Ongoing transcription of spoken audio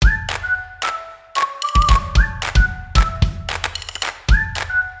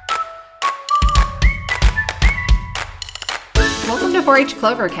4-H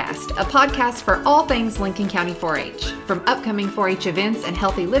CloverCast, a podcast for all things Lincoln County 4-H. From upcoming 4-H events and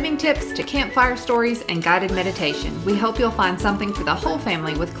healthy living tips to campfire stories and guided meditation, we hope you'll find something for the whole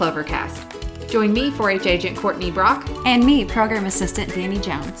family with CloverCast. Join me, 4-H agent Courtney Brock, and me, program assistant Danny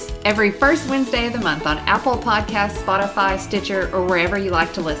Jones, every first Wednesday of the month on Apple Podcasts, Spotify, Stitcher, or wherever you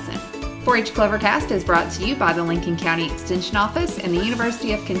like to listen. 4-H CloverCast is brought to you by the Lincoln County Extension Office and the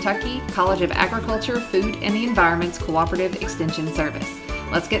University of Kentucky College of Agriculture, Food, and the Environment's Cooperative Extension Service.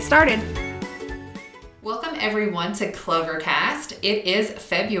 Let's get started. Welcome everyone to CloverCast. It is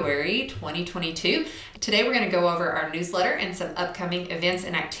February 2022. Today we're going to go over our newsletter and some upcoming events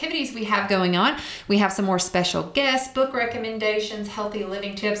and activities we have going on. We have some more special guests, book recommendations, healthy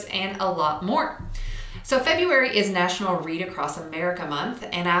living tips, and a lot more. So February is National Read Across America Month,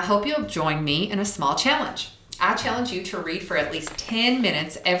 and I hope you'll join me in a small challenge. I challenge you to read for at least 10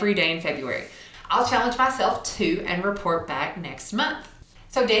 minutes every day in February. I'll challenge myself too and report back next month.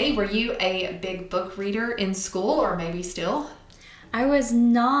 So Danny, were you a big book reader in school or maybe still? I was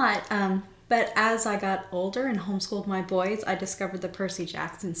not, but as I got older and homeschooled my boys, I discovered the Percy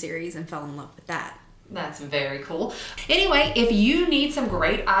Jackson series and fell in love with that. That's very cool. Anyway, if you need some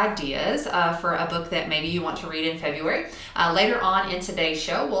great ideas for a book that maybe you want to read in February, later on in today's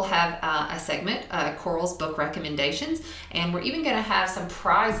show, we'll have a segment, Koral's Book Recommendations, and we're even going to have some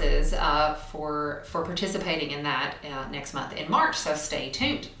prizes for participating in that next month in March, so stay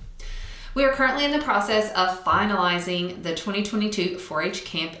tuned. We are currently in the process of finalizing the 2022 4-H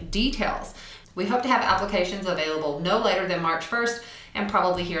camp details. We hope to have applications available no later than March 1st and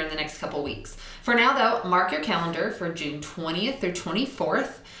probably here in the next couple weeks. For now, though, mark your calendar for June 20th through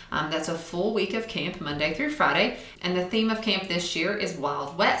 24th. That's a full week of camp, Monday through Friday, and the theme of camp this year is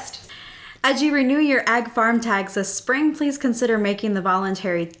Wild West. As you renew your Ag Farm tags this spring, please consider making the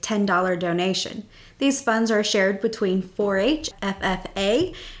voluntary $10 donation. These funds are shared between 4-H,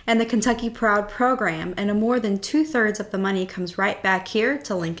 FFA, and the Kentucky Proud program, and more than 2/3 of the money comes right back here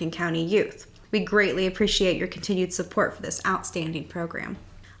to Lincoln County youth. We greatly appreciate your continued support for this outstanding program.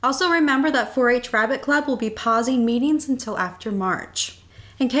 Also remember that 4-H Rabbit Club will be pausing meetings until after March.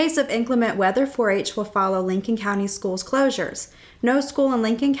 In case of inclement weather, 4-H will follow Lincoln County schools closures. No school in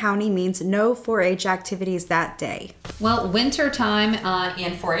Lincoln County means no 4-H activities that day. Well, winter time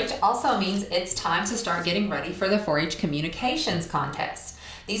in 4-H also means it's time to start getting ready for the 4-H communications contest.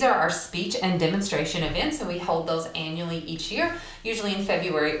 These are our speech and demonstration events, and we hold those annually each year, usually in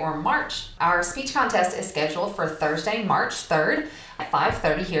February or March. Our speech contest is scheduled for Thursday, March 3rd at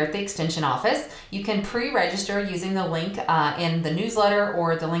 5:30 here at the Extension Office. You can pre-register using the link in the newsletter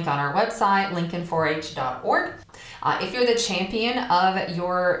or the link on our website, lincoln4h.org. If you're the champion of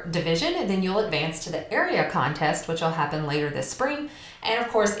your division, then you'll advance to the area contest, which will happen later this spring. And of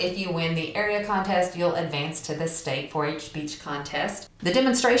course, if you win the area contest, you'll advance to the state 4-H speech contest. The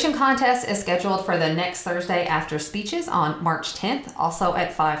demonstration contest is scheduled for the next Thursday after speeches on March 10th, also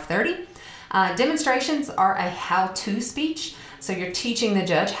at 5:30. Demonstrations are a how-to speech, so you're teaching the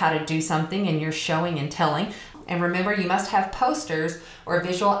judge how to do something and you're showing and telling. And remember, you must have posters or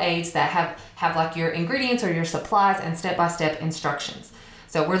visual aids that have like your ingredients or your supplies and step-by-step instructions.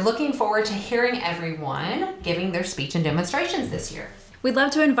 So we're looking forward to hearing everyone giving their speech and demonstrations this year. We'd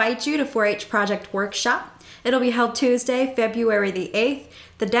love to invite you to 4-H Project Workshop. It'll be held Tuesday, February the 8th.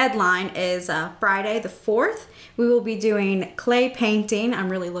 The deadline is Friday the 4th. We will be doing clay painting. I'm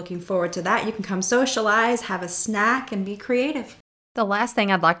really looking forward to that. You can come socialize, have a snack, and be creative. The last thing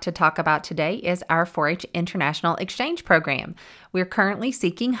I'd like to talk about today is our 4-H International Exchange Program. We're currently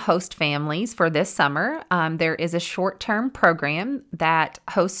seeking host families for this summer. There is a short-term program that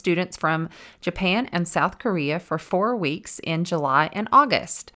hosts students from Japan and South Korea for 4 weeks in July and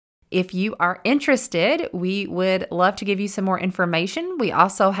August. If you are interested, we would love to give you some more information. We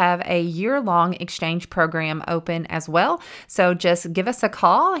also have a year-long exchange program open as well. So just give us a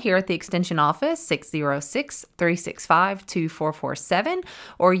call here at the Extension Office, 606-365-2447,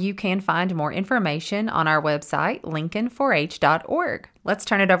 or you can find more information on our website, lincoln4h.org. Let's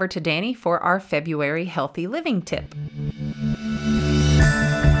turn it over to Danny for our February Healthy Living Tip.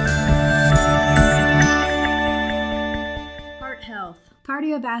 Heart health.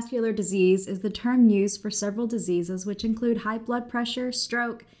 Cardiovascular disease is the term used for several diseases which include high blood pressure,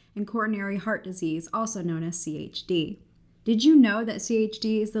 stroke, and coronary heart disease, also known as CHD. Did you know that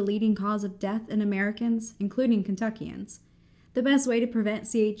CHD is the leading cause of death in Americans, including Kentuckians? The best way to prevent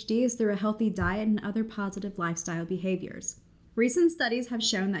CHD is through a healthy diet and other positive lifestyle behaviors. Recent studies have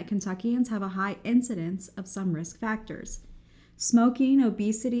shown that Kentuckians have a high incidence of some risk factors. Smoking,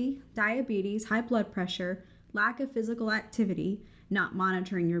 obesity, diabetes, high blood pressure, lack of physical activity, not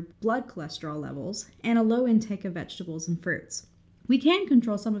monitoring your blood cholesterol levels, and a low intake of vegetables and fruits. We can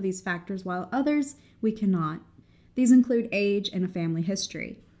control some of these factors while others we cannot. These include age and a family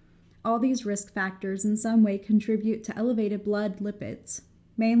history. All these risk factors in some way contribute to elevated blood lipids,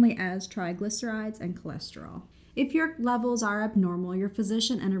 mainly as triglycerides and cholesterol. If your levels are abnormal, your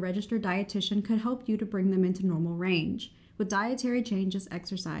physician and a registered dietitian could help you to bring them into normal range with dietary changes,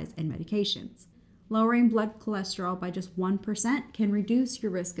 exercise, and medications. Lowering blood cholesterol by just 1% can reduce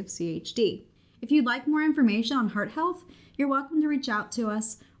your risk of CHD. If you'd like more information on heart health, you're welcome to reach out to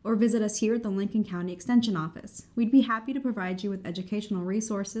us or visit us here at the Lincoln County Extension Office. We'd be happy to provide you with educational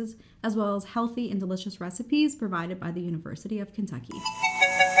resources as well as healthy and delicious recipes provided by the University of Kentucky.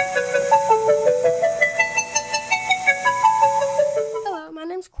 Hello, my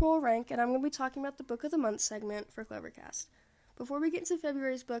name's Coral Rank, and I'm going to be talking about the Book of the Month segment for CloverCast. Before we get into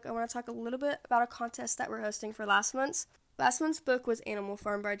February's book, I want to talk a little bit about a contest that we're hosting for last month's. Last month's book was Animal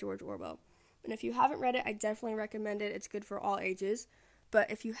Farm by George Orwell. And if you haven't read it, I definitely recommend it. It's good for all ages. But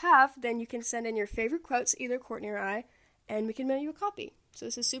if you have, then you can send in your favorite quotes, either Courtney or I, and we can mail you a copy. So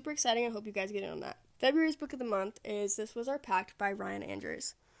this is super exciting. I hope you guys get in on that. February's book of the month is This Was Our Pact by Ryan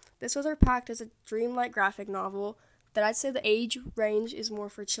Andrews. This Was Our Pact is a dreamlike graphic novel that I'd say the age range is more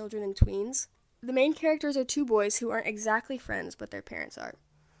for children and tweens. The main characters are two boys who aren't exactly friends, but their parents are.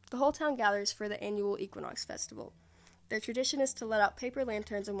 The whole town gathers for the annual Equinox Festival. Their tradition is to let out paper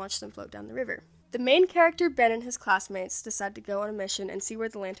lanterns and watch them float down the river. The main character, Ben, and his classmates decide to go on a mission and see where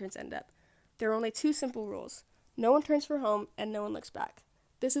the lanterns end up. There are only two simple rules. No one turns for home, and no one looks back.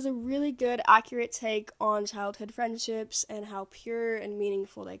 This is a really good, accurate take on childhood friendships and how pure and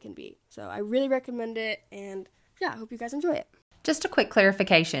meaningful they can be. So I really recommend it, and I hope you guys enjoy it. Just a quick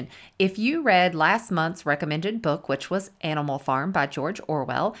clarification. If you read last month's recommended book, which was Animal Farm by George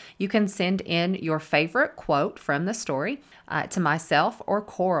Orwell, you can send in your favorite quote from the story to myself or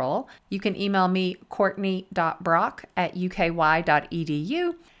Coral. You can email me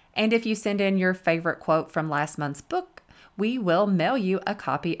courtney.brock@uky.edu. And if you send in your favorite quote from last month's book, we will mail you a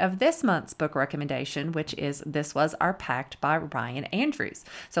copy of this month's book recommendation, which is This Was Our Pact by Ryan Andrews.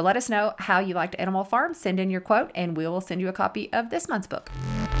 So let us know how you liked Animal Farm. Send in your quote, and we will send you a copy of this month's book.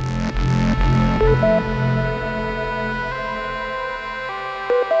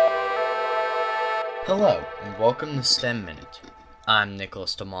 Hello, and welcome to STEM Minute. I'm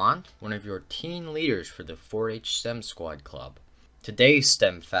Nicholas DeMond, one of your teen leaders for the 4-H STEM Squad Club. Today's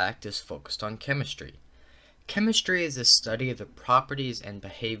STEM fact is focused on chemistry. Chemistry is the study of the properties and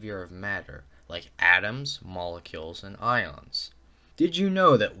behavior of matter, like atoms, molecules, and ions. Did you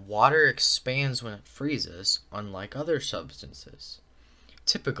know that water expands when it freezes, unlike other substances?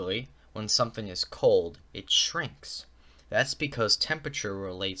 Typically, when something is cold, it shrinks. That's because temperature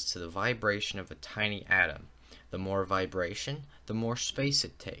relates to the vibration of a tiny atom. The more vibration, the more space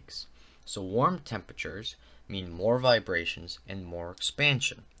it takes. So warm temperatures mean more vibrations and more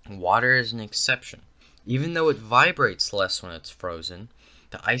expansion. Water is an exception. Even though it vibrates less when it's frozen,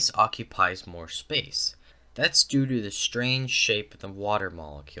 the ice occupies more space. That's due to the strange shape of the water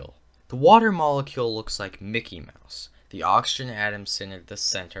molecule. The water molecule looks like Mickey Mouse. The oxygen atoms sit at the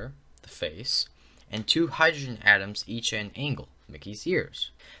center, the face, and two hydrogen atoms each at an angle, Mickey's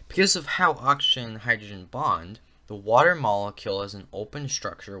ears. Because of how oxygen and hydrogen bond, the water molecule is an open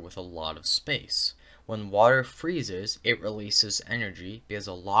structure with a lot of space. When water freezes, it releases energy because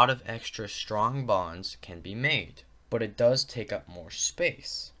a lot of extra strong bonds can be made. But it does take up more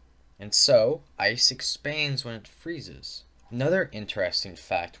space. And so, ice expands when it freezes. Another interesting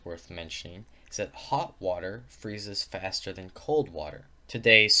fact worth mentioning is that hot water freezes faster than cold water.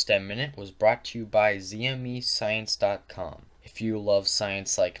 Today's STEM Minute was brought to you by zmescience.com. If you love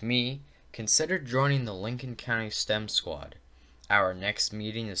science like me, consider joining the Lincoln County STEM Squad. Our next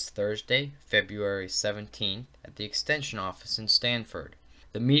meeting is Thursday, February 17th at the Extension Office in Stanford.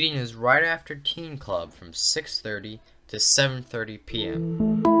 The meeting is right after Teen Club from 6:30 to 7:30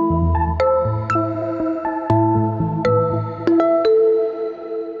 p.m.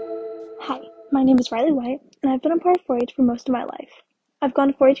 Hi, my name is Riley White, and I've been a part of 4-H for most of my life. I've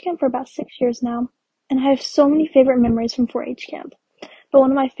gone to 4-H camp for about 6 years now, and I have so many favorite memories from 4-H camp. But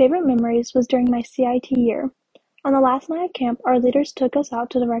one of my favorite memories was during my CIT year. On the last night of camp, our leaders took us out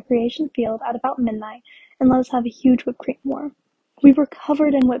to the recreation field at about midnight and let us have a huge whipped cream war. We were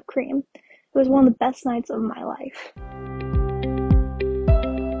covered in whipped cream. It was one of the best nights of my life.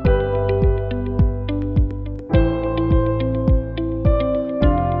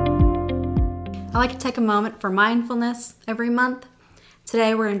 I like to take a moment for mindfulness every month.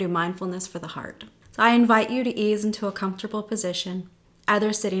 Today we're going to do mindfulness for the heart. So I invite you to ease into a comfortable position,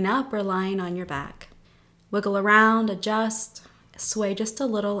 either sitting up or lying on your back. Wiggle around, adjust, sway just a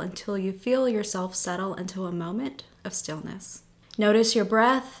little until you feel yourself settle into a moment of stillness. Notice your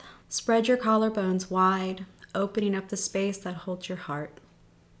breath. Spread your collarbones wide, opening up the space that holds your heart.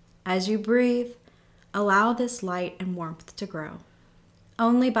 As you breathe, allow this light and warmth to grow.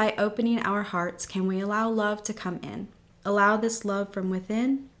 Only by opening our hearts can we allow love to come in. Allow this love from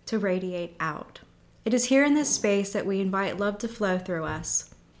within to radiate out. It is here in this space that we invite love to flow through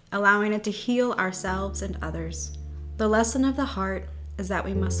us, allowing it to heal ourselves and others. The lesson of the heart is that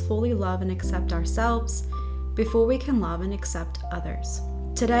we must fully love and accept ourselves before we can love and accept others.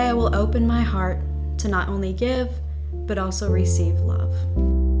 Today I will open my heart to not only give, but also receive love.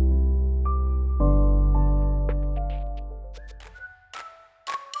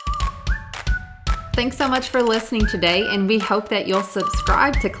 Thanks so much for listening today, and we hope that you'll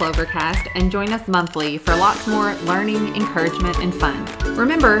subscribe to CloverCast and join us monthly for lots more learning, encouragement, and fun.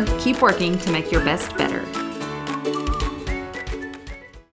 Remember, keep working to make your best better.